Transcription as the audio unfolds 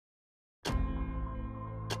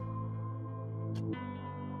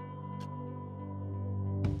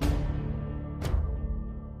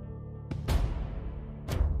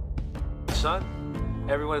son.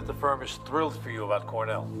 Everyone at the firm is thrilled for you about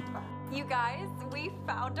Cornell. You guys, we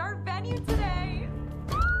found our venue today.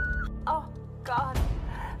 Oh, God.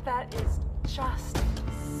 That is just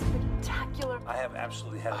spectacular. I have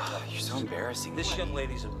absolutely had enough. You're so embarrassing. This young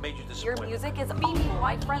lady's a major Your disappointment. music is awful.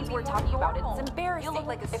 My friends were talking about it. It's embarrassing.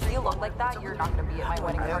 If you look like that, you're not going to be at my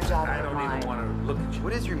wedding party. I don't even want to look at you.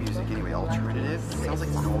 What is your music anyway? Alternative? Sounds like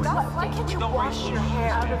noise. Why can't you wash your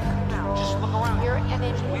hair? Out of control. Just look around. You're an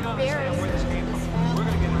We don't understand where this came from. We're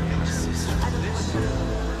going to get into this.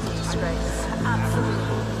 disgrace.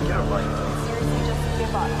 Absolutely. Get a life. Seriously, just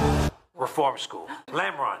give up. Reform school.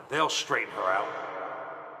 Lamron, they'll straighten her out.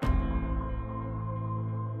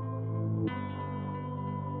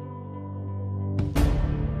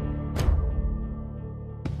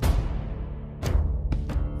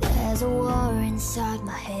 There's a war inside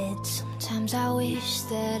my head. Sometimes I wish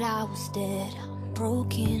that I was dead. I'm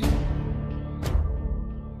broken.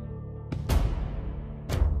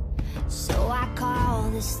 So I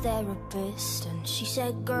called this therapist and she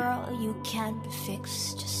said, girl, you can't be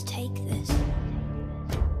fixed, just take this.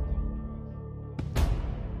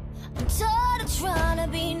 I'm tired of trying to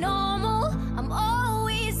be normal. I'm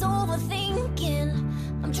always overthinking.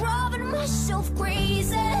 I'm driving myself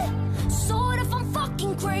crazy. Sort of, I'm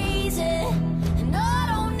fucking crazy. And I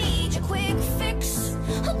don't need your quick fix.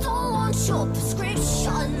 I don't want your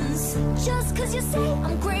prescriptions. Just cause you say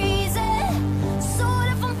I'm crazy. Sort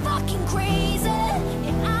of, I'm fucking crazy.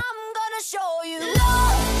 And I'm gonna show you.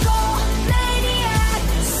 Loco, maniac,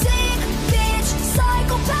 sick bitch,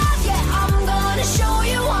 psychopath. Yeah, I'm gonna show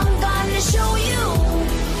you. I'm gonna show you.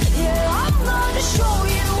 Yeah, I'm gonna show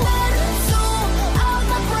you. Mental out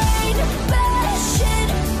my brain, bad shit,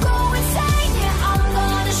 go insane. Yeah, I'm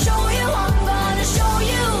gonna show you. I'm gonna show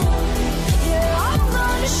you. Yeah, I'm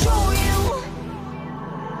gonna show you.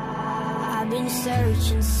 I've been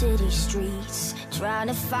searching city streets, trying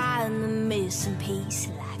to find the missing piece,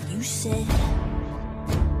 like you said.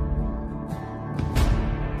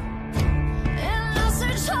 And I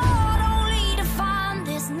searched hard only to find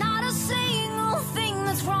there's not a single thing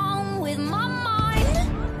that's wrong with my mind.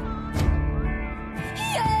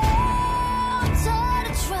 Yeah, I'm tired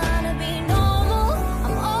of trying to be normal.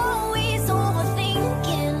 I'm always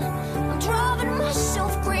overthinking. I'm driving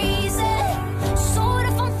myself crazy. Sort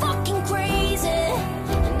of, I'm fucking crazy.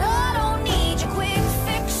 And I don't need your quick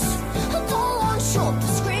fix. I don't want your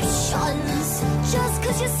prescriptions. Just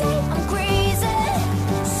cause you say I'm crazy.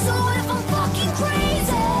 Sort of, I'm fucking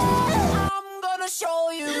crazy. I'm gonna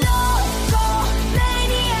show you. Loco,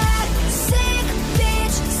 maniac, sick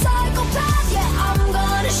bitch, psychopath. Yeah, I'm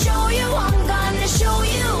gonna show you. I'm gonna show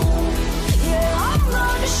you. Yeah, I'm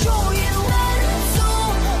gonna show you. Mental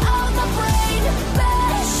out my brain,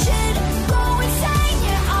 bad shit, go insane.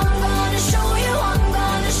 Yeah, I'm gonna show you. I'm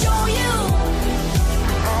gonna show you.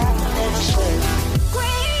 I'm gonna show you.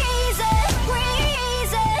 Crazy,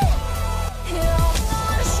 crazy. Yeah, I'm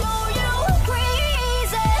gonna show you.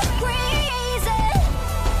 Crazy, crazy.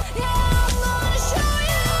 Yeah, I'm gonna show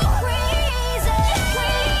you. Crazy,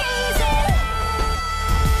 crazy.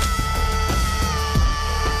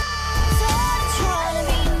 Tired of trying to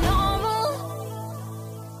be normal.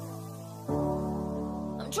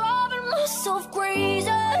 I'm driving myself crazy.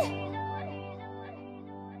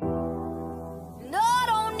 And I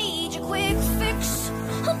don't need your quick fix.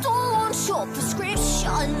 I don't want your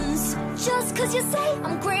prescriptions. Just cause you say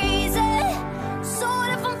I'm crazy. Sort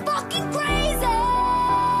of, I'm fucking crazy.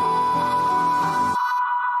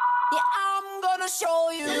 Yeah, I'm gonna show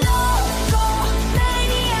you. Loco,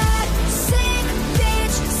 maniac, sick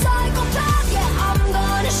bitch, psychopath. Yeah, I'm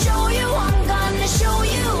gonna show you. I'm gonna show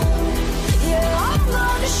you. Yeah, I'm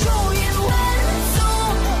gonna show you.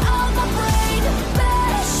 Mental out my brain,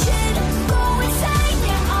 bad shit, go insane.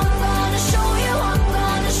 Yeah, I'm gonna show you. I'm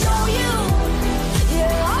gonna show you.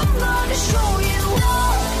 Yeah, I'm gonna show you.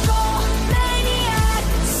 Loco, maniac,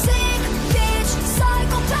 sick bitch,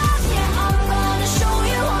 psychopath. Yeah, I'm gonna show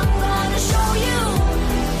you. I'm gonna show you.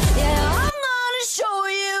 Yeah, I'm gonna show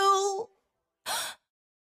you.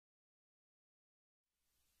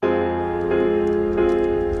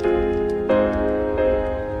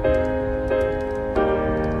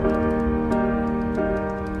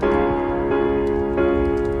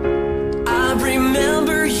 I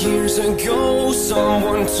remember years ago,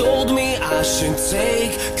 someone told me I should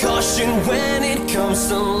take caution when it comes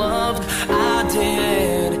to love. I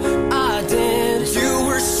did. You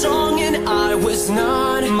were strong and I was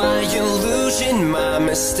not. My illusion, my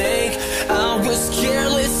mistake. I was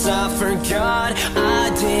careless, I forgot. I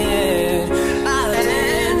did.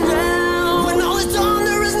 Now, when all is done,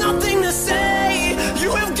 there is nothing to say.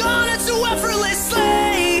 You have gone into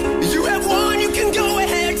effortlessly. You have won.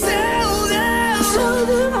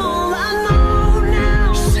 more.